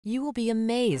You will be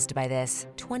amazed by this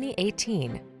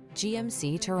 2018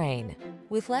 GMC Terrain.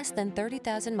 With less than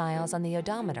 30,000 miles on the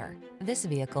odometer, this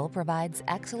vehicle provides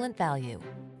excellent value.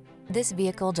 This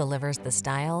vehicle delivers the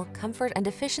style, comfort, and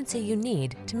efficiency you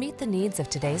need to meet the needs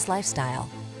of today's lifestyle.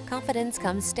 Confidence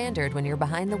comes standard when you're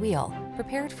behind the wheel,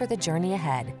 prepared for the journey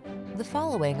ahead. The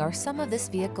following are some of this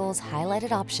vehicle's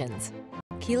highlighted options: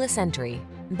 keyless entry,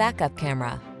 backup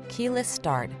camera, keyless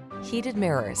start, heated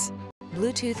mirrors,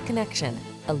 Bluetooth connection,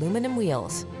 aluminum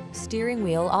wheels, steering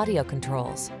wheel audio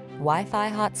controls,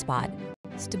 Wi-Fi hotspot,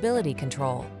 stability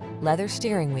control, leather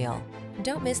steering wheel.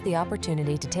 Don't miss the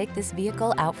opportunity to take this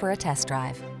vehicle out for a test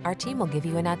drive. Our team will give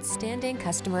you an outstanding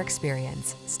customer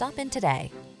experience. Stop in today.